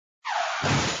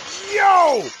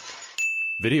Yo!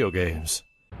 Video games.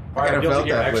 I kind of felt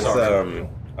that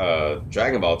with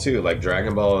Dragon Ball too, like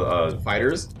Dragon Ball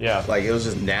Fighters. Yeah. Like it was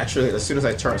just naturally as soon as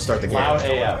I start the game. Loud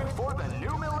AF. For the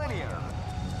new millennium,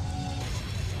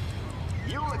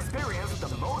 you'll experience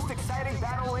the most exciting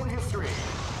battle in history.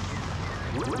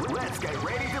 Let's get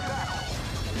ready to battle.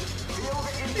 Feel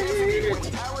the intensity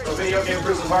with power. Video game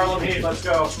versus Harlem Heat. Let's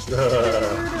go.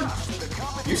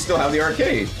 You still have the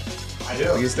arcade. I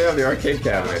do. You still have the arcade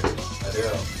cabinet. I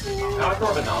do. Not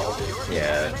more of a novelty.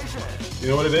 Yeah. You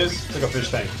know what it is? It's like a fish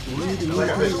tank. Like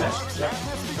a fish tank. Yeah.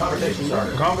 Conversation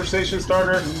starter. Conversation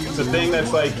starter. It's a thing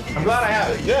that's like. I'm glad I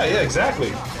have it. Yeah,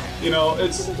 exactly. You know,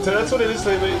 that's what it is.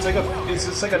 It's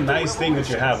just like a nice thing that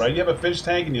you have, right? You have a fish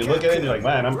tank and you look at it and you're like,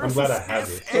 man, I'm glad I have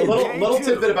it. So a little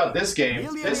tidbit about this game.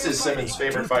 This is Simmons'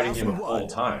 favorite fighting game of all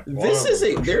time. There's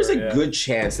a good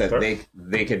chance that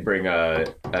they could bring a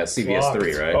CVS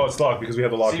 3, right? Oh, it's locked because we have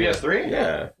the lock. CVS 3?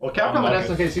 Yeah. Well, Capcom and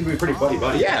SNK seem to be pretty buddy.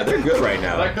 Yeah, they're good right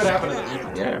now. That could happen in the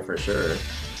future. Yeah, for sure.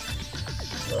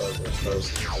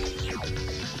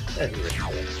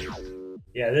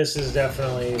 Yeah, this is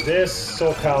definitely this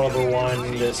Soul Calibur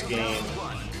won this game.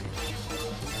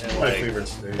 And My like, favorite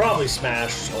stage. probably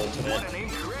Smash Ultimate.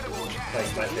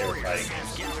 Like my favorite fighting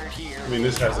game. I mean,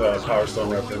 this has a Power Stone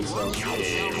reference. So.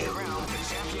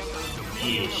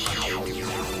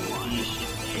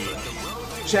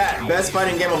 Chat, best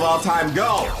fighting game of all time,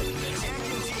 go!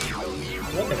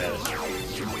 Looking at it.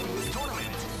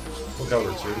 Soul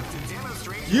Calibur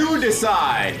 2. You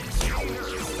decide!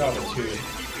 Calibur 2.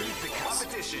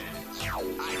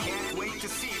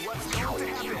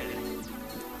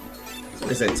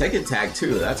 They said Tekken Tag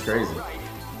 2, that's crazy.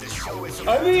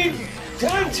 I mean,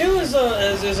 Tag 2 is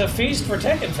a feast for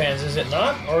Tekken fans, is it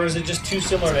not? Or is it just too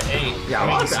similar to 8? Yeah,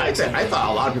 I thought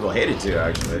a lot of people hated 2,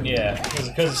 actually. Yeah,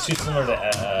 because it's too similar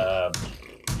to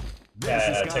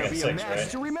Tekken 6,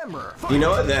 right? You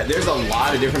know what? There's a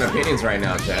lot of different opinions right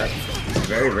now, chat.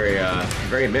 Very,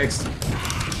 very mixed.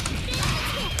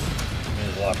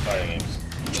 There's a lot of fighting games.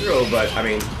 True, but I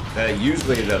mean,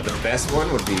 usually the best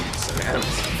one would be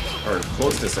synonymous. Or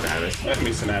close to synonymous. That can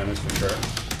be synonymous for sure.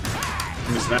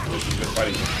 I mean, synonymous is good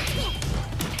fighting game.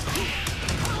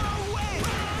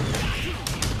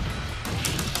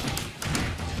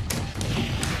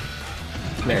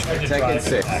 Man, Tekken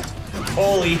 6.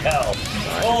 Holy hell.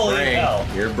 Holy hell.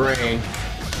 Your brain.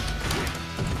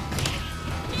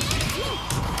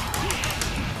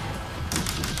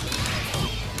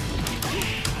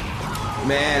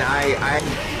 Man,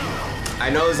 I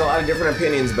know there's a lot of different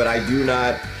opinions, but I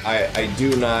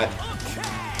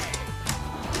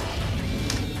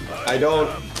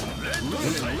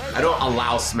don't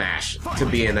allow Smash to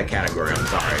be in the category. I'm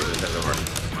sorry, it doesn't work.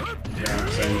 Yeah,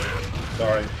 same.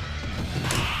 Sorry.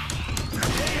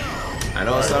 I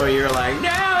know some of you are like,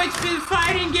 no, it's been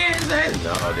fighting games.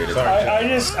 No, dude,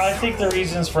 it's I think the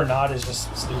reasons for not is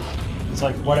just stupid. It's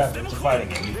like, whatever, it's a fighting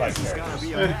game, you fight characters.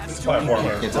 It's a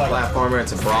platformer. It's a platformer,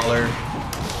 it's a brawler.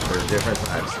 There's different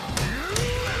types.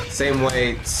 Same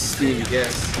way Steve the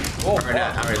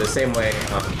same way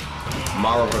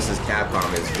Marvel vs.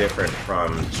 Capcom is different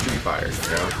from Street Fighter, you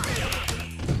know?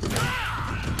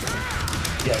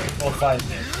 Yeah, they're both fighting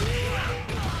games.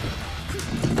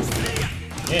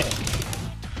 Yeah.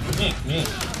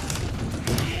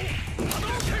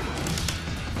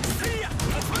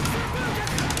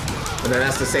 And then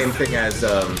that's the same thing as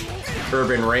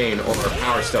Urban Reign or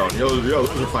Power Stone. Yo, those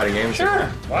are fighting games. Sure.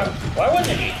 Why wouldn't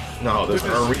it be? No, those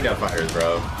are arena fighters,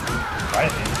 bro.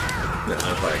 Fighting games. No,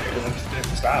 not fighting games.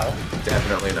 Different style.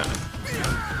 Definitely not.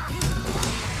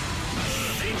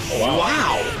 Oh,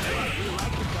 wow.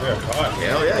 Yeah, caught.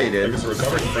 Hell yeah, you did. It's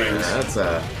recovered frames. Yeah, that's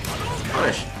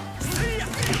punish.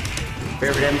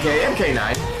 Favorite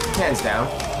MK9, hands down.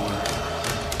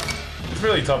 It's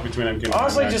really tough between MK and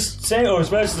Honestly, Max. just saying it was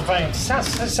better than fighting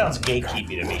sounds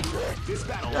gatekeepy to me.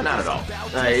 No, not at all.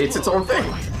 It's its own thing.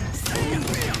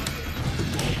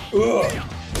 Ugh.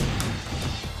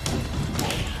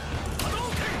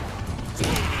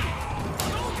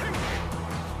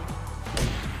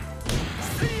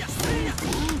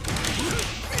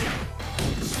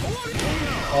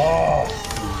 Oh.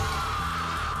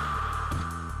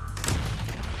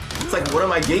 It's like, what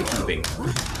am I gatekeeping?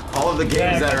 All of the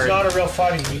games that it's are... not a real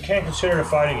fighting game. You can't consider it a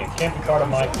fighting game. It can't be part of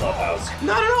my clubhouse.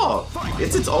 Not at all.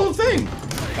 It's its own thing.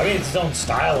 I mean, it's its own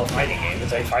style of fighting game.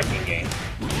 It's a fighting game.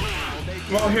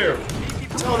 Well, here.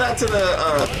 Tell that to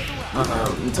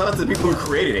the people who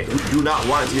created it, who do not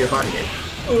want it to be a fighting game.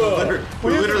 We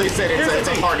literally said it's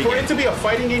a party For game. it to be a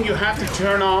fighting game, you have to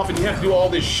turn off and you have to do all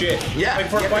this shit. Yeah, like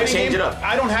for a you have to fighting change game, it up.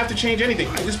 I don't have to change anything.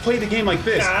 I just play the game like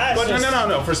this. Nah, But just...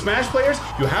 no. For Smash players,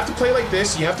 you have to play like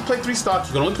this. You have to play 3 stops.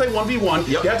 You can only play 1v1.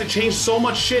 Yep. You have to change so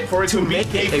much shit for it to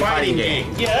make be it a fighting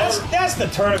game. Yeah, that's the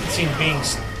tournament scene being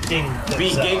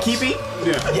Be gatekeeping?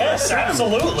 Yeah. Yes,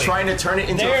 absolutely. Trying to turn it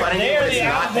into a fighting game, but it's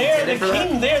not intended for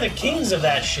that? They're the kings of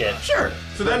that shit. Sure.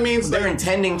 So that means they're like,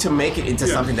 intending to make it into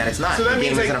something that it's not. So that The means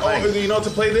game like, isn't a fighting game. you know, to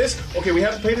play this, okay, we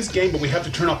have to play this game, but we have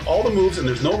to turn off all the moves, and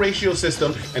there's no ratio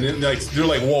system. And then like they're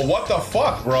like, well, what the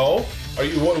fuck, bro? Are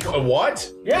you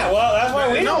what? Yeah, well, that's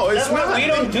why we don't. That's why we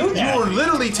don't do that. You're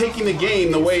literally taking the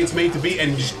game the way it's made to be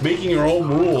and just making your own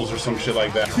rules or some shit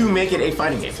like that. To make it a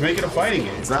fighting game. To make it a fighting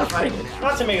game. It's not a fighting game.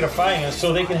 Not to make it a fighting game,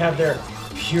 so they can have their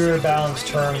pure balanced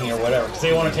turning or whatever, because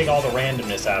they want to take all the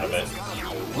randomness out of it.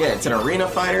 Yeah, it's an arena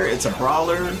fighter. It's a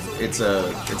brawler. It's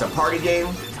a party game.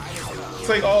 It's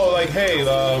like, oh, like, hey,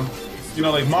 you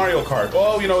know, like Mario Kart.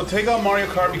 Oh, you know, take out Mario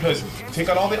Kart because take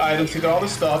out all the items, take out all the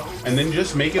stuff, and then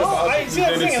just make it about. I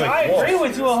agree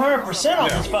with you 100% on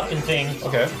this fucking thing.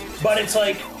 Okay. But it's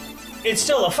like, it's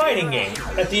still a fighting game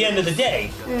at the end of the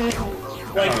day.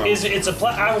 Like,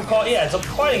 I would call it's a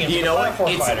fighting game. You know what?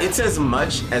 Platform fighter. It's as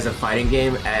much as a fighting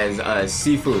game as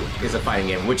Sifu is a fighting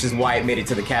game, which is why it made it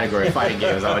to the category of fighting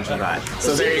games. I want you to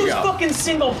So there you Sifu's go. fucking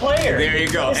single player. There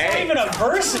you go. It's not even a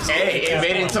versus. Hey, it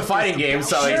made it into fighting games,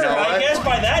 so Sure, you know what? I guess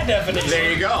by that definition. There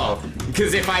you go.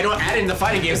 Because if I don't add in the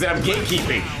fighting games, then I'm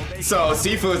gatekeeping. So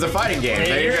Sifu is a fighting game.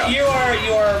 There you go.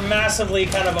 You are massively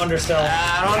kind of underselling.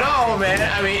 I don't know, man.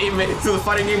 I mean, it made it to the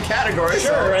fighting game category.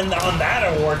 Sure, so. and on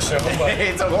that award show, but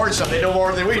It's an award show. They know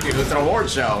more than we do. It's an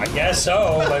award show. I guess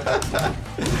so. But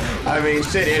I mean,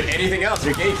 shit. If anything else,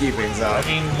 you're gatekeeping. So. I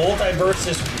mean,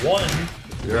 Multiversus won.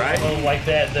 Right. Like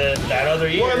that other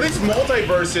year. Well, at least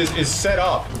Multiverses is set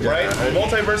up, right?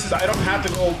 Multiverses, I don't have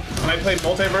to go, when I play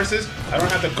Multiverses, I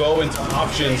don't have to go into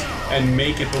options and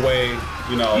make it the way,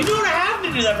 you know. You don't have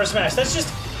to do that for Smash. That's just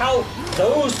how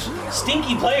those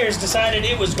stinky players decided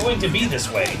it was going to be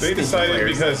this way. They decided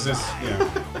because this,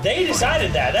 They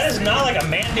decided that. That is not like a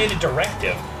mandated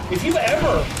directive. If you've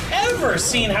ever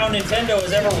seen how Nintendo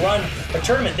has ever run a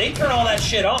tournament, they turn all that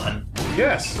shit on.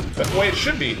 Yes, that's the way it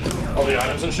should be. All the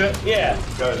items and shit? Yeah.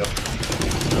 Got it.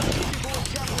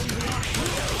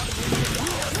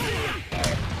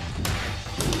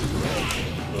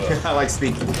 I like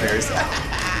stinky players.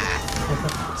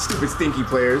 Stupid stinky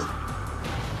players.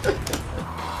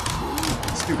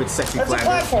 Stupid sexy That's a planet.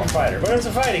 platform fighter, but it's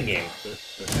a fighting game.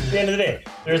 At the end of the day,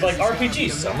 there's like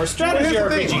RPGs. Some are strategy Well,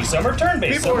 here's the RPGs. thing. Some are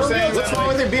turn-based. People Some were are saying real-time. What's wrong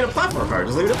with it being a platform card?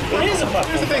 Just leave it up. It is a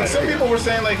platform Here's the thing, fighter. some people were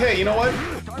saying like, hey, you know what?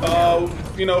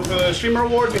 You know, for the streamer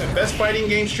award, we have best fighting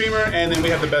game streamer, and then we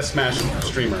have the best Smash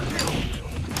streamer.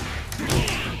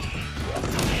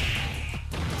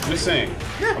 I'm just saying.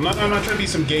 Yeah. I'm not trying to be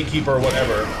some gatekeeper or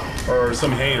whatever, or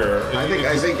some hater. I think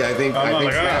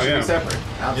Smash should be separate.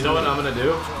 You know what I'm gonna do? You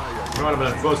know what I'm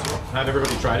gonna propose to have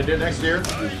everybody try to do next year?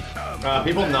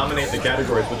 People nominate the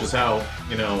categories, which is how,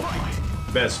 you know,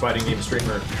 best fighting game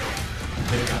streamer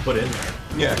they can put in there.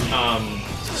 Yeah.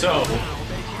 So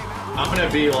I'm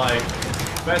gonna be like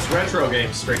best retro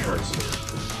game streamers,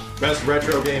 best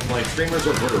retro game like streamers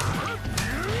of group,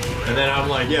 and then I'm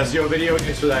like, yes,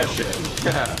 YoVideogames for that shit.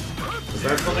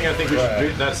 That's something I think we should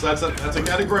do. That's a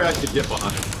category I could get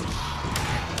behind.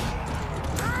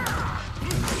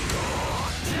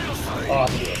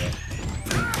 Awesome.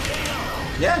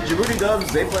 Yeah, Djibouti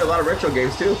Dubs, they play a lot of retro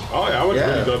games too. Oh yeah, I want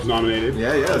Yeah. to Dubs nominated.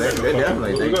 Yeah, they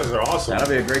definitely. Those guys are awesome. That'll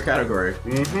be a great category.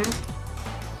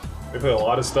 They play a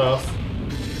lot of stuff.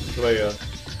 Play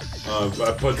I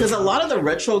put Because a lot of the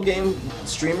retro game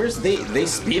streamers, they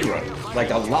speedrun. Like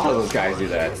a lot of those guys do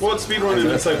that. well, it's speedrunning.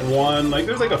 It's like one. Like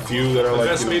there's like a few that are like.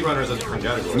 Best you know- speedrunner is a different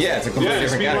category. Yeah, it's a completely Yeah,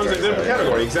 different speedruns category. are a different so,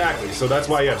 category, exactly. So that's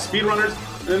why you have speedrunners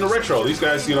and then the retro. These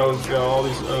guys, you know, all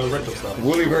these retro stuff.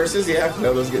 Woolly versus, yeah,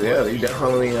 no, those good. Yeah, he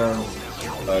definitely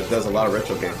does a lot of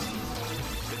retro games.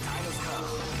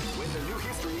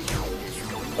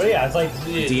 But yeah, it's like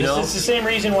Dino? it's the same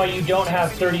reason why you don't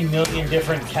have 30 million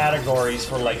different categories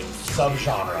for like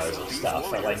subgenres and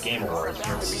stuff at like Game Awards.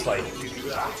 It's just like,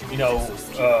 you know,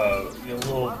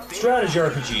 little strategy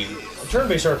RPG,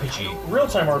 turn-based RPG,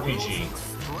 real-time RPG,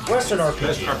 Western RPG.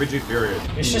 Best RPG period.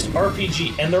 It's just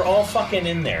RPG, and they're all fucking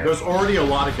in there. There's already a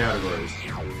lot of categories.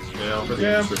 You know, for the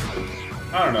Yeah. industry.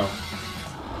 I don't know.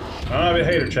 I don't have a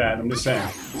hater chat. I'm just saying.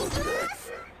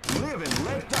 Live and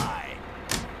let die.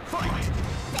 Fight.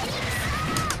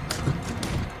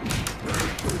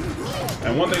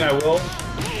 And one thing I will,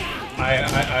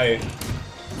 I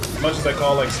as much as I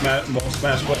call like most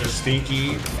Smash players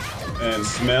stinky and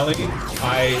Smelly,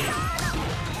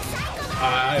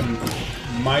 I'm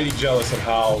mighty jealous of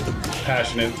how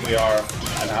passionate they are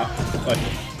and how like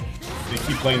they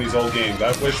keep playing these old games.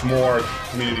 I wish more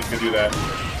communities could do that.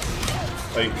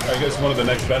 Like, I guess one of the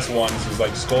next best ones is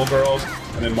like Skullgirls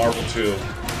and then Marvel 2.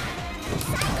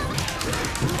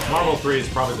 Marvel 3 is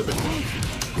probably the big one.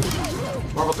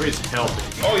 Marvel 3 is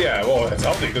healthy. Oh yeah, well it's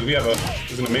healthy because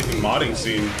there's an amazing modding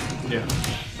scene. Yeah.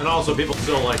 And also people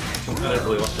still like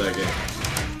competitively love that game.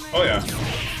 Oh yeah.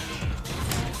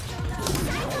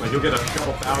 Like you'll get a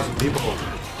couple thousand people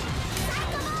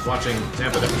watching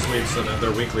Tampa Devil Sweeps and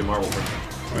their weekly Marvel thing.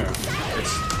 Oh, yeah.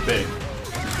 It's big.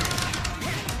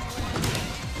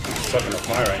 Sucking a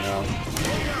fly right now.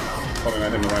 Probably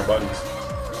not hitting the right buttons.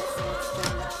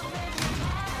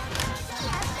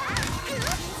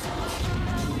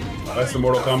 That's the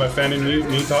Mortal Kombat fan in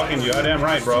me talking. You goddamn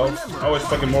right, bro. I wish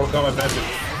fucking Mortal Kombat fans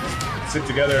would sit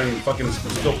together and fucking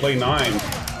still play 9.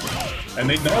 And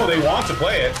they know they want to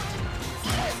play it.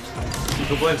 You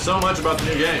complain so much about the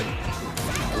new game.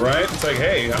 Right? It's like,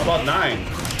 hey, how about 9?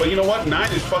 But you know what?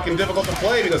 9 is fucking difficult to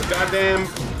play because goddamn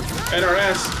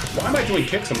NRS. Why am I doing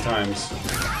kick sometimes?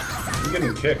 I'm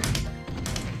getting kicked.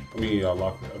 Let me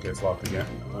lock. Okay, it's locked again.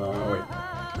 Wait.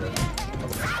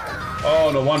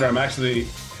 Oh, no wonder. I'm actually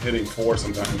hitting 4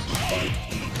 sometimes. It's fine.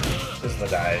 This is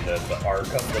the arc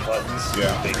of the buttons.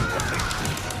 Yeah.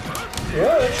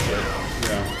 Yeah, that's good.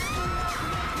 Yeah.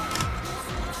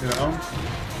 You know?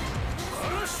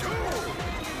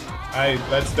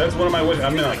 That's one of my wishes. I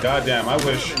mean, like, goddamn, I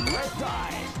wish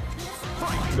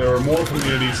there were more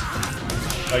communities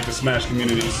like the Smash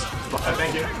communities.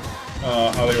 Thank you.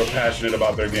 How they were passionate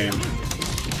about their game.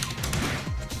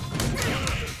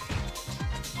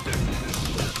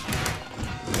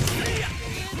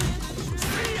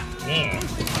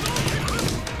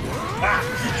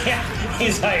 Yeah,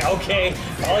 he's like, okay,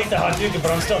 I'll eat the Hadouken,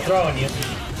 but I'm still throwing you.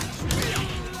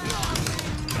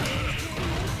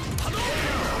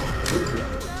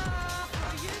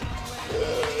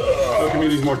 The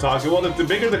community's more toxic. Well, the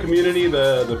bigger the community,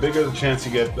 the bigger the chance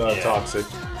you get toxic.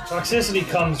 Toxicity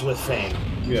comes with fame.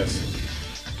 Yes.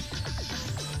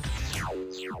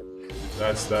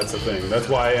 That's the thing. That's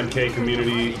why MK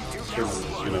community is,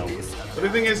 you know. But the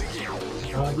thing is,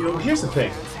 you know, here's the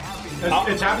thing.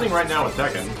 It's happening right now with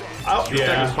Tekken.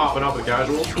 Tekken's popping up with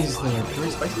casuals. Is there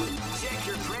 3 spicy?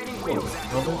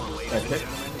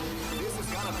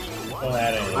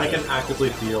 I can actively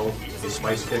feel a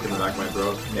spice kick in the back of my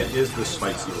throat. It is the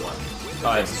spicy one.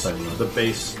 Oh, it's the spicy one. The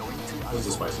base was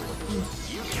the spicy one.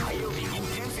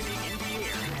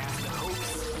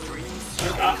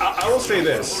 I will say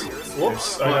this.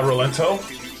 Whoops, I got Rolento.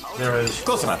 There is...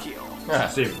 Close enough. Yeah.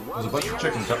 Steve, there's a bunch of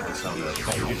chicken cutlets down there.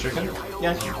 Can you eat chicken?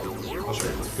 Yeah. I'll show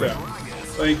you. Yeah.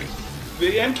 Like,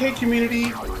 the MK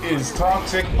community is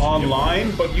toxic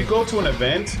online, but you go to an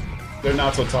event, they're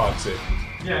not so toxic.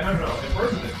 Yeah, no. In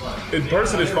person it's fine. In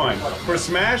person is fine. For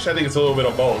Smash, I think it's a little bit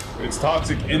of both. It's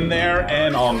toxic in there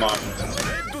and online.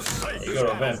 You go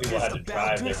to an event, people have to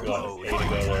drive there, people have to pay to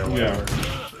go there, or whatever.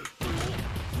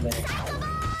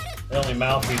 They only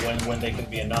mouthy when they can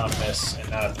be anonymous and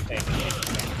not have to pay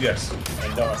anything. Yes.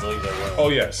 And don't have to leave their room. Oh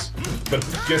yes. But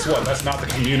guess what? That's not the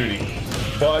community.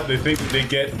 But they think they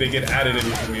get added in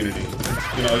the community.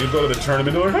 You know, you go to the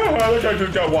tournament, they're like, oh, that guy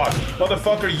just got watched.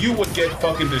 Motherfucker, you would get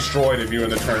fucking destroyed if you're in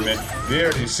the tournament.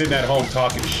 There, you're sitting at home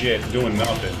talking shit, doing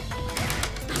nothing.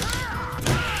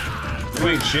 You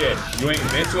ain't shit. You ain't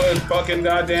into a fucking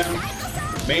goddamn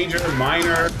major,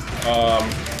 minor,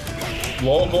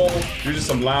 local. You're just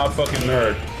some loud fucking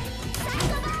nerd.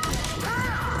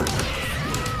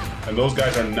 And those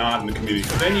guys are not in the community.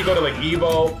 But then you go to like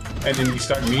Evo, and then you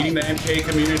start meeting the MK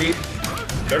community.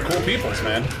 They're cool peoples,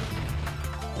 man.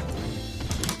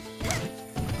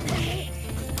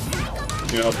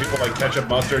 You know, people like Ketchup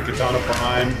Mustard, Katana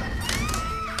Prime,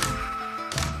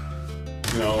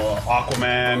 you know,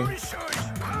 Aquaman.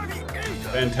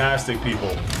 Fantastic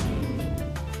people.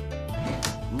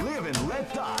 Live and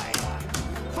let die.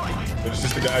 Fight. There's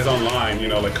just the guys online, you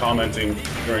know, like commenting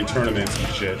during tournaments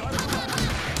and shit.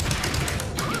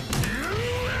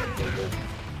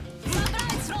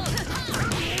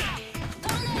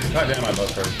 God damn, I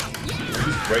love her.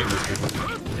 She's great in this game.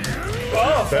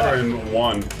 Oh, Better in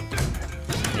 1.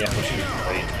 Yeah, but she's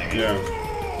great. Yeah.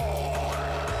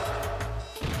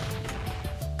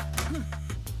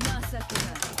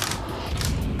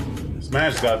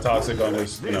 Smash got toxic on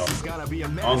his, you know,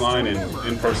 online and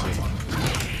in person.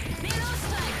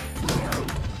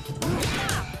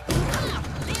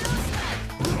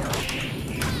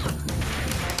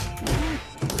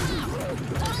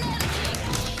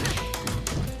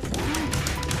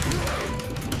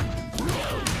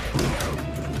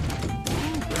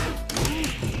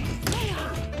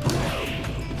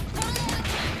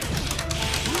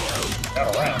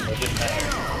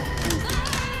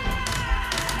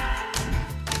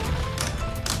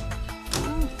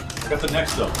 got the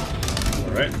next though.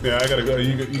 All right. Yeah, I gotta go.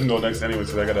 You can go next anyway,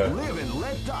 so I gotta Live and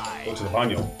let die. go to the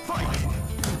baño.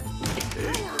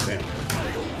 Damn.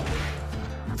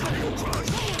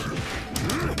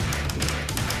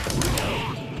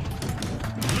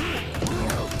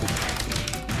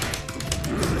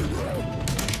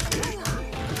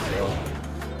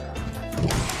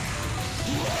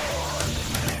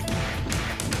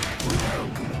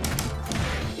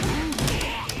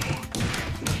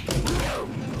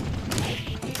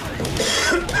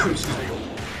 Excuse me.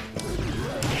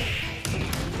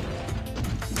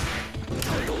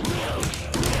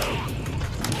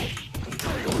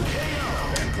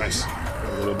 Nice.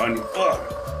 A little bun.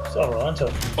 So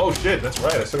Rolento. Oh shit, that's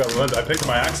right. I still got Rolento. I picked him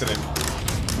by accident.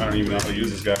 I don't even know how to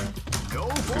use this guy. Let's go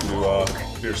do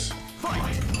Fierce.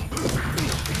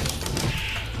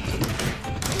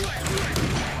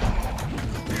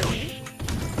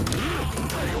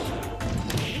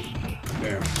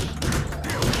 Damn.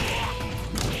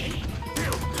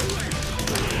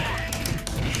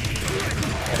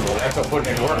 Rolento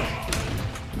putting in work.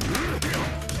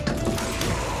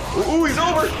 Ooh, he's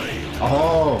over!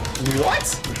 Oh, what?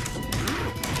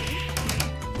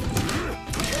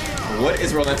 What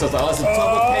is Rolento's? Oh, it's a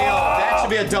double KO. That should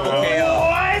be a double KO.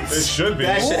 What? It should be.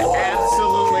 That should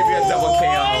absolutely be a double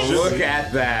KO. Look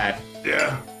at that.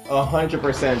 Yeah.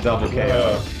 100% double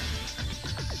KO.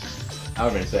 I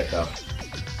would've been sick though.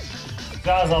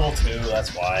 That was level 2,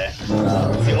 that's why. It's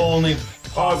the only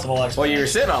possible Well, explanation. you were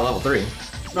sitting on level 3.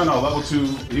 No, level 2.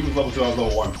 He was level 2, I was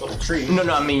level 1. Level 3. No,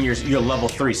 I mean you're level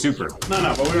 3 super.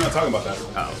 No, but we're not talking about that.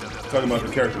 We're talking about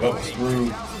the character levels.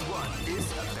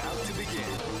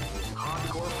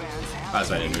 That's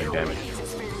why I didn't make damage.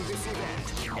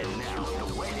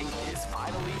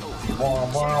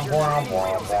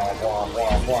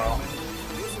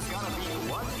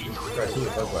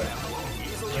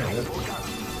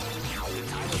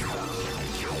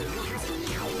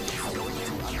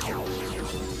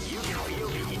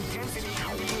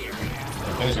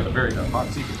 He's got a very hot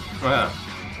seat. Yeah.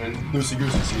 Loosey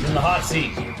goosey seat. In the hot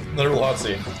seat. Literal hot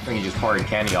seat. I think he just poured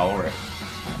candy all over it.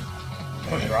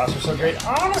 The roster's so great.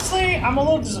 Honestly, I'm a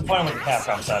little disappointed with the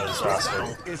Capcom side of this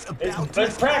roster.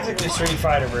 It's practically Street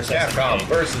Fighter versus Capcom SNK.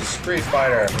 versus Street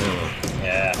Fighter.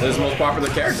 Yeah. Those are the most popular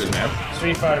characters, man.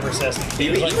 Street Fighter versus SNK.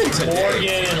 Even Like today.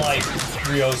 Morgan and like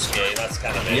Ryosuke, that's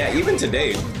kind of it. Yeah, even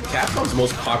today, Capcom's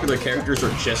most popular characters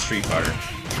are just Street Fighter.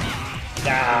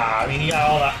 Nah, I mean, you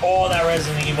got all that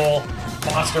Resident Evil,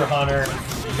 Monster Hunter,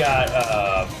 you got,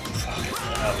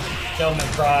 Devil May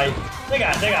Cry. They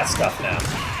got stuff now.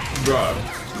 Bro.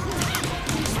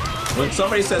 When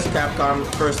somebody says Capcom,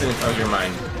 first thing that comes to your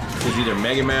mind is either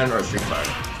Mega Man or Street Fighter.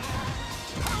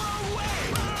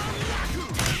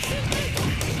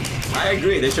 I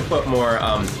agree, they should put more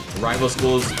rival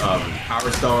schools, Power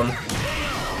Stone.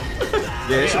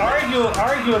 Yeah, they should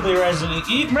Arguably, Resident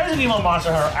Evil and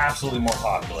Monster Hunter are absolutely more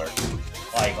popular.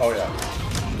 Like, Oh yeah.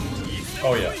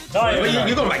 Oh yeah. But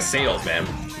you go by sales, man.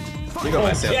 You go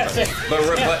by sales. Yeah, But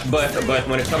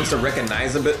when it comes to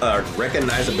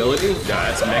recognizability,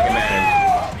 that's Mega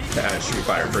Man and Street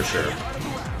Fighter for sure.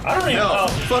 I don't even No, know. I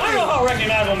fucking- don't know how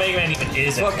recognizable Mega Man even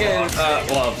is.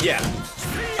 Well, yeah.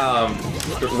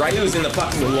 Ryu's in the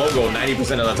fucking logo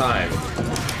 90% of the time.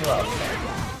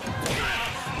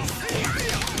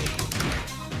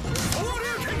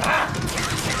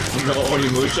 The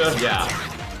Onimusha? Yeah.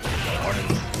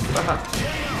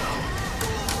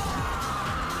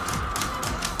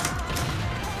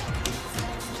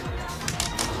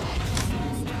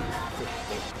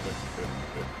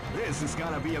 This is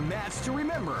gonna be a match to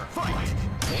remember. Fight!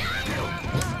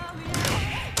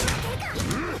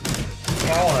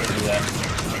 I want to do that.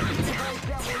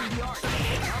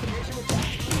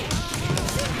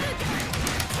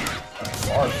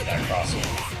 Hard with that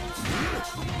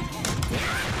crossover.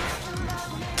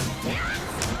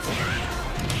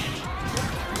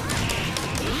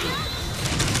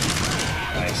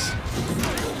 Nice.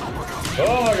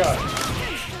 Oh my god.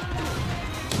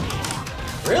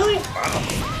 Really? Wow.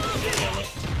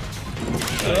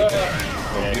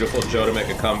 Beautiful Joe to make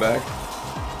a comeback.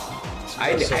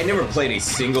 I never played a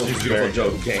single Beautiful Joe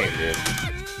game, dude.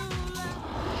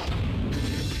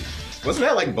 Wasn't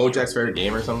that like Bojack's favorite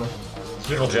game or something?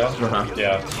 Beautiful Joe? Uh-huh.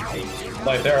 Yeah.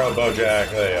 Like Darrow,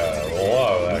 Bojack, they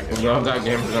love that game. Love that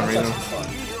game for some reason.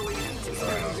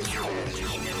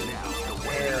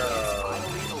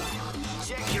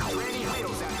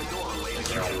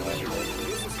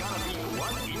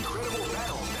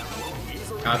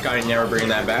 Capcom never bringing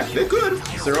that back. They could.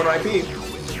 It's their own IP.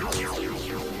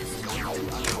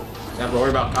 Don't have to worry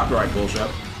about copyright bullshit.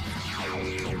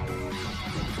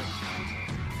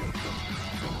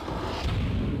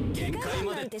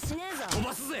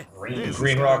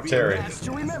 Green Rock Terry. Match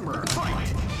to remember.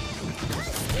 Fight.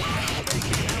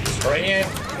 Right in.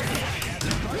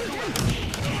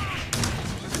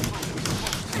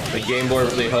 The Game Boy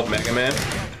really helped Mega Man.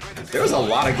 There was a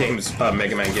lot of games,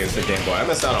 Mega Man games for Game Boy. I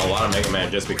missed out on a lot of Mega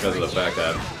Man just because of the fact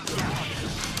that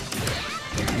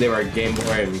they were Game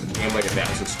Boy and Game Boy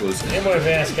Advance exclusive. Game Boy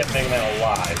Advance kept Mega Man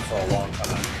alive for a long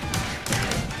time.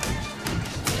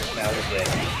 Now he's dead.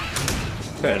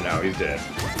 And now he's dead.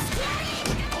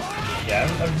 Yeah,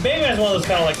 Mega Man's one of those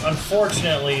kind of like,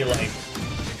 unfortunately, like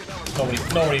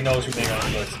nobody knows who Mega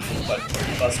Man is, but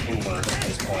us boomers at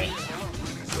this point.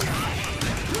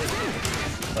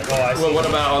 Like, oh, I see. Well, what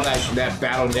about all that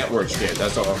Battle Network shit?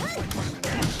 That's all.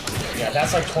 Yeah,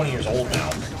 that's like 20 years old now.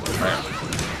 Right.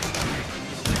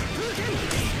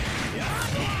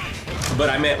 But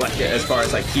I meant like as far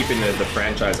as like keeping the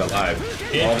franchise alive.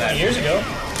 Yeah, all that 20 years ago.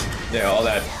 Yeah, all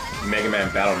that Mega Man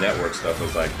Battle Network stuff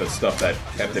was like the stuff that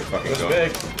kept it fucking going.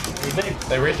 Big.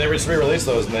 They just re-released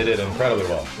those and they did incredibly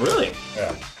well. Really?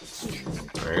 Yeah.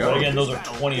 There you go. But again, those are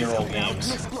 20-year-old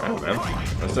games. Oh man,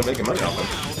 I'm still making money off them.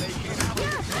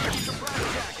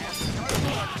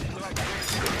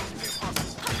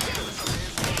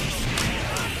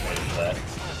 That.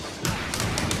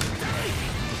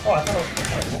 Oh, I thought it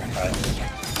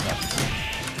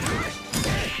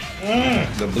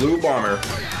was The Blue Bomber.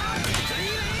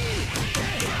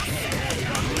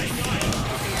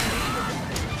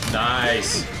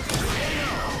 Nice.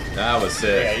 That was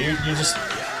sick. Yeah, you just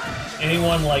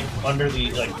anyone like under the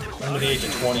age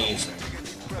of 20 is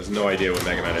There's no idea what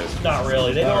Mega Man is. not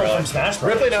really. They know him from Smash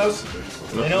Bros. Ripley knows.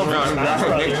 They know him from Smash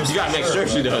Brothers. You gotta make sure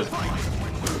she does.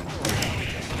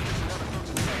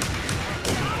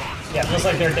 Yeah, just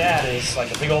like their dad is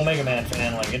like a big old Mega Man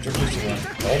fan, like introducing them.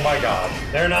 Oh my god.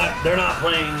 They're not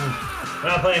playing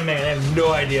Mega. They have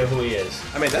no idea who he is.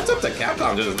 I mean, that's up to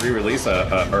Capcom to just re-release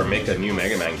or make a new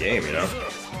Mega Man game, you know?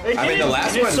 They I mean, did, the last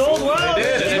and it one- sold well. They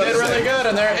did really good,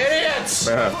 and they're idiots!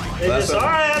 They That's just,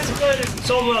 alright, that's good. It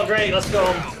sold well, great. Let's go.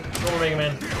 Go more Mega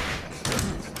Man.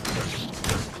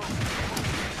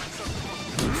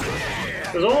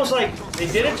 It was almost like they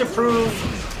did it to prove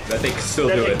that they can still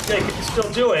that do they, it. they could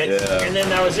still do it, Yeah. and then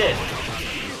that was it.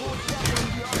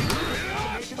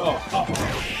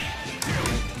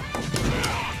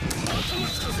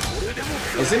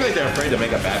 It seems like they're afraid to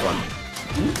make a bad one.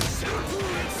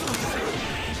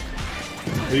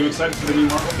 Are you excited for the new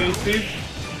Marvel game, Steve?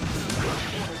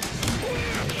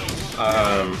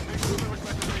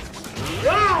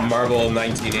 Marvel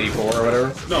 1984 or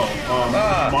whatever. No,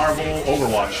 Marvel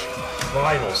Overwatch.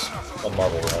 Rivals. A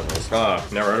Marvel Rivals. Oh,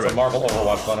 never heard of It's a it. Marvel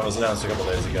Overwatch one. It was announced a couple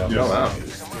days ago. Yes. Oh, wow.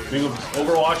 Think of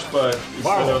Overwatch, but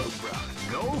instead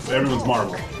of everyone's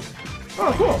Marvel.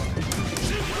 Oh, cool.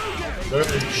 They're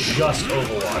just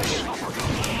Overwatch.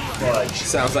 Fudge.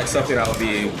 Sounds like something I'll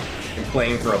be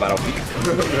playing for about a week.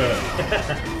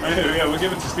 Yeah, we'll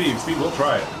give it to Steve. Steve will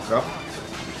try it. So,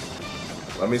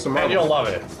 love me some And Marvel. you'll love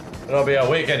it. It'll be a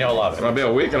week and you'll love it. It'll be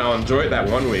a week and I'll enjoy it that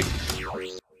 1 week.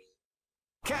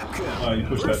 Capcom. You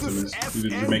pushed that to me. You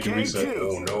did make a reset.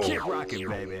 Oh no. Keep rocking,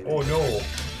 baby. Oh no.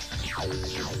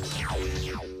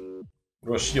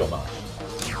 Roshiyama.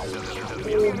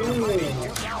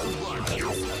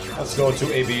 Let's go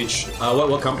to a beach.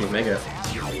 What company's making it?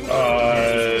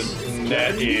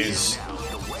 NetEase.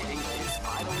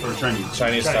 Or Chinese.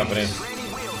 Chinese company.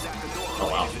 Oh,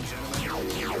 wow.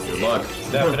 Good luck.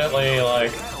 Definitely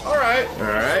like, alright,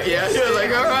 Alright, yeah, you're like,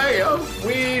 alright, yo.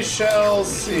 we shall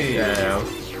see. Yeah.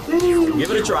 Give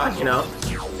it a try, you know.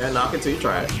 Yeah, knock it till you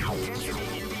try it.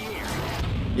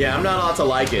 Yeah, I'm not allowed to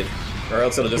like it, or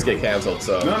else it'll just get canceled,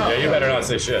 so. No. Yeah, you better not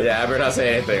say shit. Yeah, I better not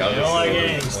say anything. I'll You just, don't like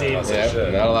anything, Steve. yeah,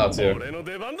 not allowed to.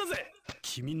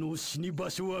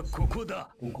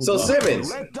 So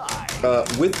Simmons, Let die.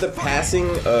 with the passing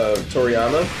of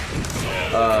Toriyama,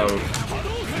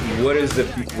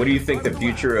 what do you think the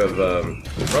future of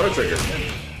Chrono Trigger?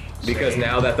 Because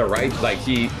now that the right, like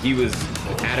he was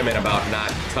adamant about not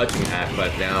touching that,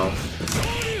 but now,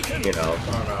 you know.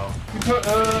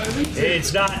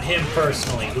 It's not him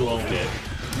personally who owned it.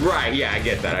 Right, yeah, I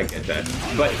get that.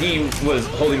 But he was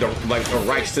holding the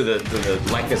rights to the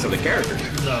likeness of the characters.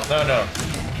 No. No.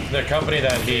 The company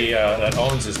that he that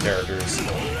owns his characters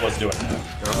was doing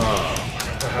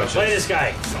that. Play this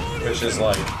guy. Which is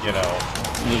like, you know,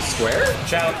 Square?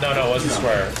 Chad. No, it wasn't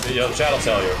Square. Chad will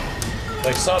tell you.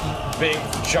 Like some big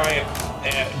giant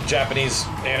Japanese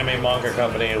anime manga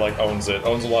company like owns it.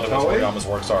 Owns a lot of what Toriyama's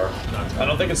works are. I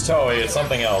don't think it's Toei. It's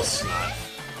something else.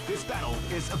 This battle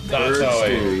is Not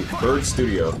Toei. Bird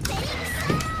Studio.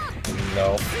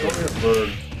 No.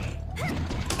 Bird.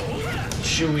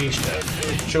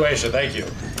 Shueisha, thank you.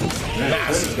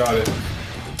 Mass got it.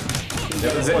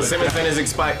 Simmons and his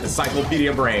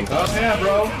encyclopedia brain. Oh yeah,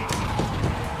 bro.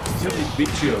 Simply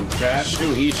beat you, Cat.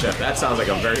 Shueisha. That sounds like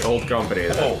a very old company.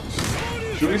 Oh.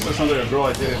 Shueisha sounds like a girl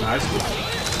I did in high school.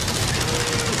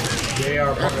 They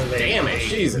are part of Damn it,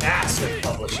 Jesus. massive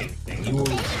publishing thing.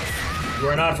 You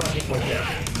are not fucking with them.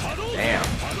 Damn.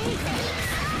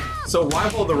 So why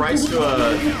hold the rights to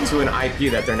an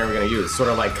IP that they're never going to use? Sort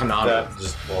of like Konami.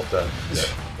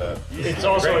 It's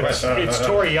also it's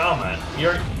Toriyama.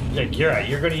 You're right.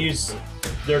 You're going to use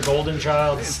their Golden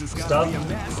Child stuff.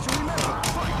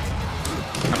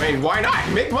 I mean, why not?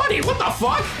 Make money. What the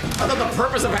fuck? I thought the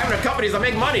purpose of having a company is to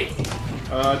make money.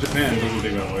 Japan doesn't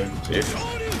think that way.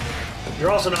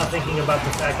 You're also not thinking about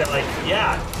the fact that, like,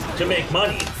 yeah, to make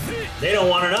money, they don't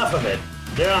want enough of it.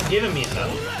 They're not giving me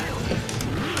enough.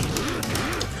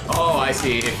 Oh, I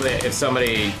see. If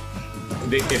somebody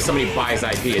buys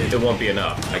IP, it won't be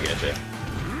enough. I get you.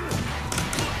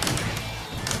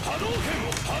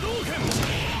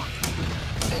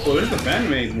 Well, there's the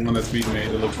fan-made one that's being made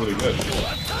that looks really good.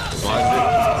 As long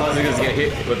as it doesn't get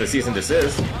hit with a cease and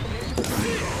desist.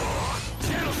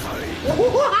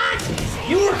 What?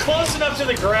 You were close enough to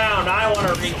the ground. I want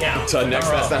to recount. So next,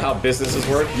 that's not how businesses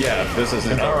work? Yeah,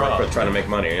 businesses don't work, but trying to make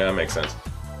money. Yeah, that makes sense.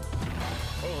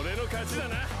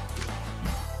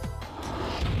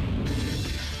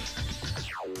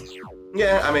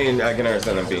 Yeah, I mean, I can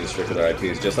understand them being strict with their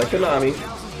IPs, just like Konami.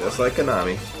 Just like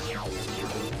Konami.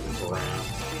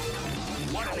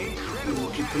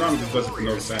 Konami just doesn't make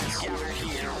no sense.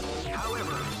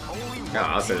 No,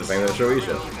 I'll say the same with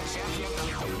Shueisha.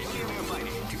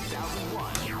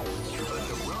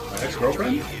 My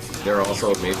ex-girlfriend? They're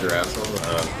also a major asshole.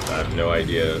 I have no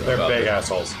idea. They're about big it.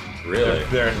 assholes. Really?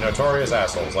 They're notorious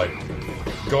assholes. Like,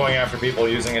 going after people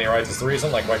using any rights is the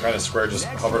reason. Like, why kind of Square just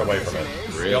hovered away from it?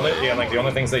 Really? The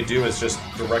only things they do is just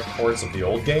direct ports of the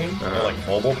old game, or like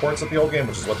mobile ports of the old game,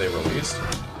 which is what they released.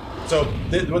 So,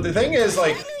 the thing is,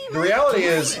 like, the reality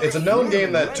is, it's a known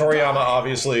game that Toriyama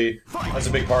obviously has a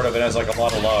big part of it, has like a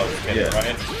lot of love in it,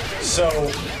 right? So,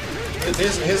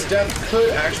 his death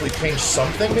could actually change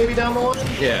something maybe down the line?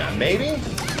 Yeah. Maybe?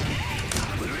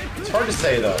 It's hard to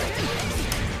say though.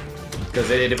 Because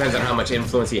it depends on how much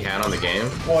influence he had on the game.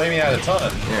 Well, I mean, he had a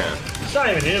ton. Yeah. It's not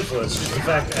even influence, it's just the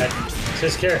fact that it's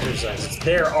his character design. It's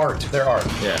their art. Their art.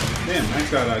 Yeah. Damn, Max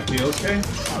got Kyosuke.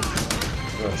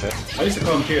 I used to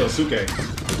call him Kyosuke.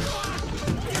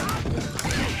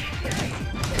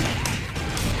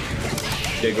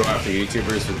 They go after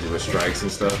YouTubers with strikes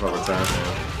and stuff all the time.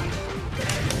 Yeah.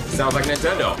 Sounds like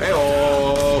Nintendo.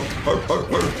 Hey-oh!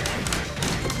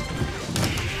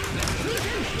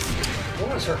 What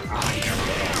was her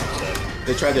eye?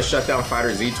 They tried to shut down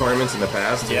Fighter Z tournaments in the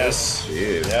past. Yes.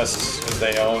 Jeez. Yes, because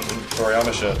they own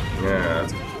Toriyama shit. Yeah,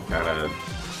 that's kind of...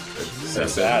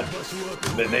 That's bad.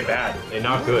 They bad. They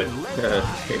not good.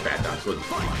 Hey, bad, not good.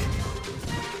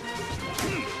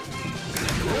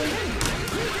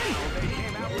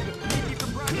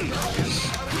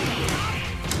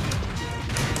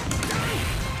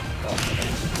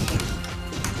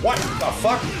 What the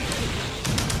fuck?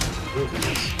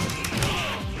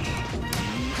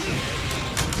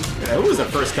 Yeah, who was the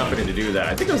first company to do that?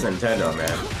 I think it was Nintendo,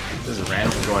 man. This is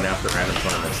random going after random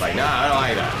tournaments. Like, nah, I don't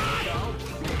like that.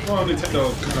 Well,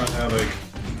 Nintendo kind of had like...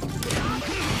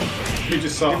 We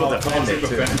just saw how toxic the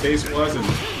fan base was and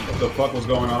what the fuck was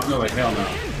going on. They're like, hell no.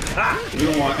 We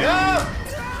don't want any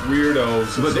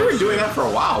weirdos. But they were doing that for a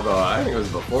while, though. I think it was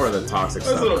before the toxic It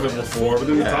was stuff. a little bit before, but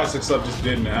then the toxic stuff just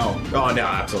didn't help. Oh, no,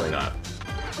 absolutely not.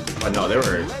 But no, they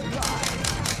were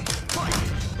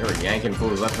yanking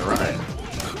fools left and right.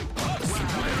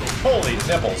 Holy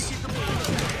nipples.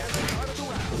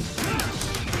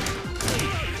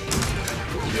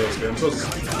 Yes, I'm so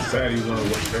sad he's one of the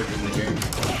worst characters in the game.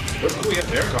 But we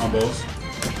have air combos.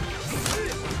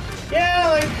 Yeah,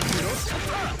 like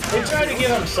they tried to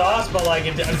give him sauce, but like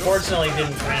it unfortunately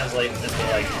didn't translate into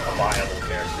like a viable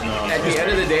character. At the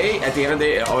end of the day,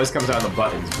 it always comes down to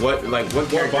buttons. What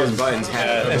characters' buttons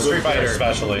have? And Street Fighter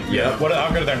especially. Yeah. How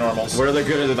good are their normals? What are they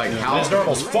good at? Like how? His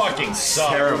normals fucking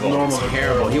suck. Terrible.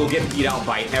 Terrible. He'll get beat out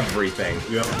by everything.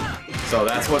 Yep. So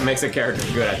that's what makes a character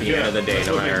good at the end of the day,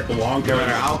 no matter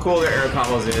how cool their air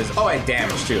combos is. Oh, and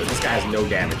damage too. This guy has no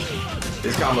damage.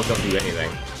 His combos don't do anything.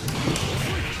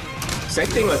 Same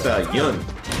thing with Yun.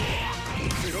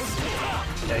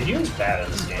 Yeah, Yun's bad at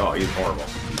this game. Oh, he's horrible.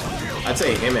 I'd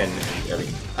say him and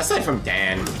aside from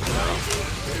Dan.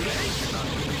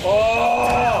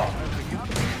 Oh!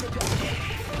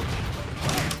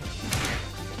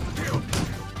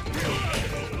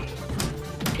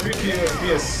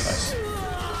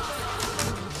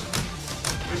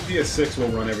 PS6 will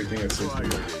run everything at 60.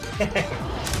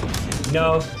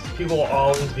 No, people will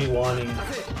always be wanting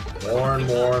more and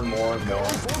more and more and more.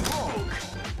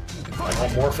 I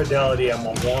want more fidelity, I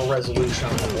want more resolution, I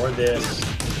want more this.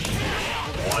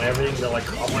 I want everything to like,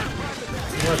 you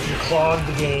want to clog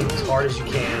the game as hard as you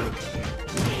can.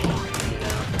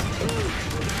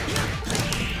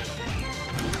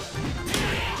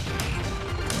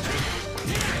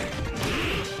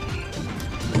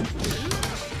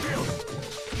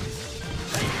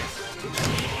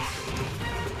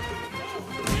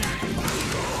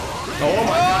 Oh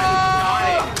my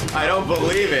god, I don't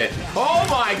believe it. Oh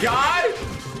my god!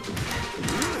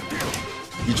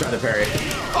 You tried to parry.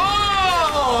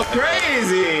 Oh,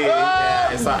 crazy! Yeah,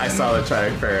 I saw the try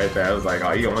to parry right there. I was like,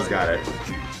 oh, you almost got it.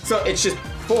 So it's just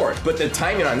forward, but the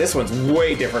timing on this one's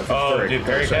way different from third. Dude,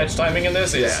 parry catch timing in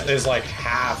this is like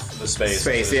half the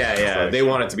space. Yeah. They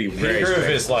want it to be very Groove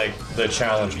is like the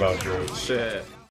challenge mode. Shit.